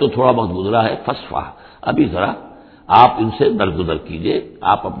ہے ابھی تو تھوڑا وقت گزرا ہے، فصفح، ابھی ذرا آپ ان سے درگزر کیجئے،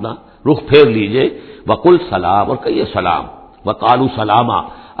 آپ اپنا رخ پھیر لیجئے۔ وقل سلام، اور کہیے سلام، وقالوا سلاما،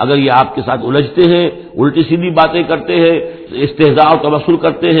 اگر یہ آپ کے ساتھ الجھتے ہیں، الٹی سیدھی باتیں کرتے ہیں، استہزاء اور تبصر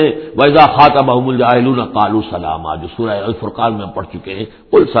کرتے ہیں، وَإِذَا خَاطَبَهُمُ الْجَاهِلُونَ قَالُوا سَلَامًا، جو سورہ الفرقان میں پڑھ چکے ہیں،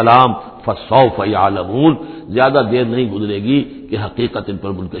 قل سلام فَسَوْفَ يَعْلَمُونَ، زیادہ دیر نہیں گزرے گی کہ حقیقت ان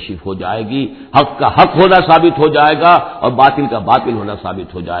پر منکشف ہو جائے گی، حق کا حق ہونا ثابت ہو جائے گا اور باطل کا باطل ہونا ثابت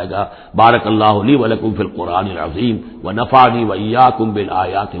ہو جائے گا۔ بارک اللہ لی ولکم فی القرآن العظیم ونفعنی وإیاکم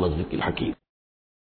بالآیات والذکر الحکیم۔